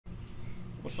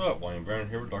What's up, Wayne Barron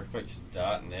here with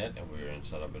DarkEffects.net, and we're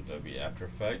inside of Adobe After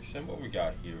Effects. And what we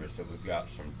got here is that we've got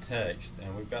some text,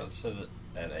 and we've got it set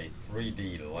at a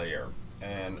 3D layer.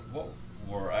 And what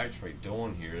we're actually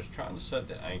doing here is trying to set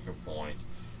the anchor point.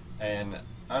 And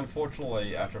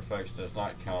unfortunately, After Effects does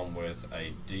not come with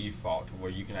a default to where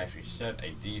you can actually set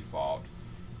a default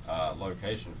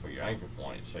location for your anchor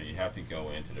point. So you have to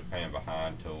go into the pan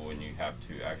behind tool, and you have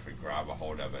to actually grab a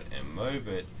hold of it and move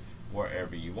it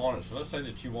wherever you want it. So let's say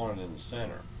that you want it in the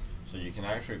center. So you can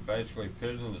actually basically put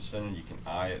it in the center, you can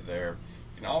eye it there.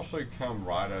 You can also come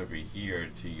right over here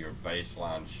to your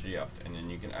baseline shift, and then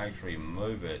you can actually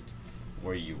move it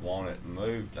where you want it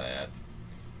moved at,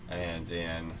 and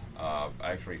then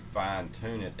actually fine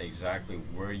tune it exactly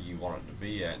where you want it to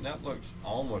be at. And that looks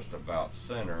almost about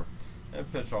center.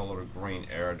 It puts our little green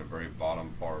arrow at the very bottom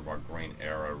part of our green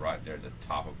arrow right there at the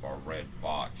top of our red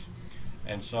box.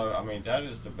 And so, I mean, that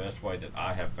is the best way that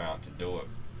I have found to do it.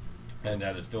 And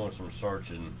that is doing some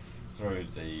searching through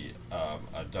the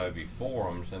Adobe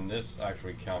forums. And this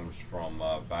actually comes from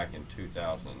back in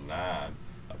 2009,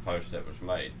 a post that was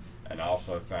made. And I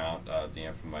also found the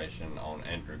information on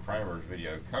Andrew Kramer's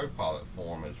VideoColiot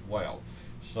forum as well.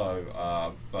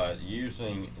 So, but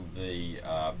using the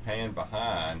pan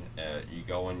behind, you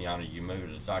go in yonder, you move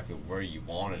it exactly where you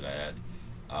want it at,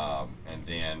 and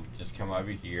then just come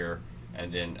over here,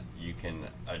 and then you can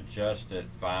adjust it,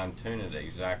 fine tune it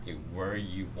exactly where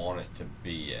you want it to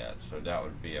be at. So that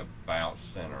would be about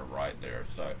center right there.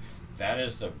 So that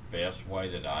is the best way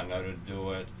that I know to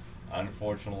do it.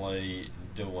 Unfortunately,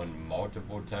 doing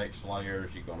multiple text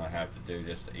layers, you're going to have to do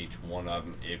this to each one of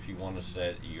them if you want to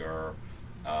set your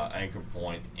anchor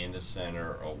point in the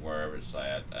center or wherever it's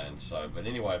at. And so, but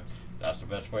anyway, that's the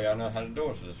best way I know how to do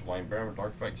it. So this is Wayne Barron with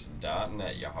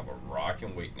DarkEffects.net. Y'all have a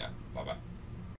rocking week now. Bye bye.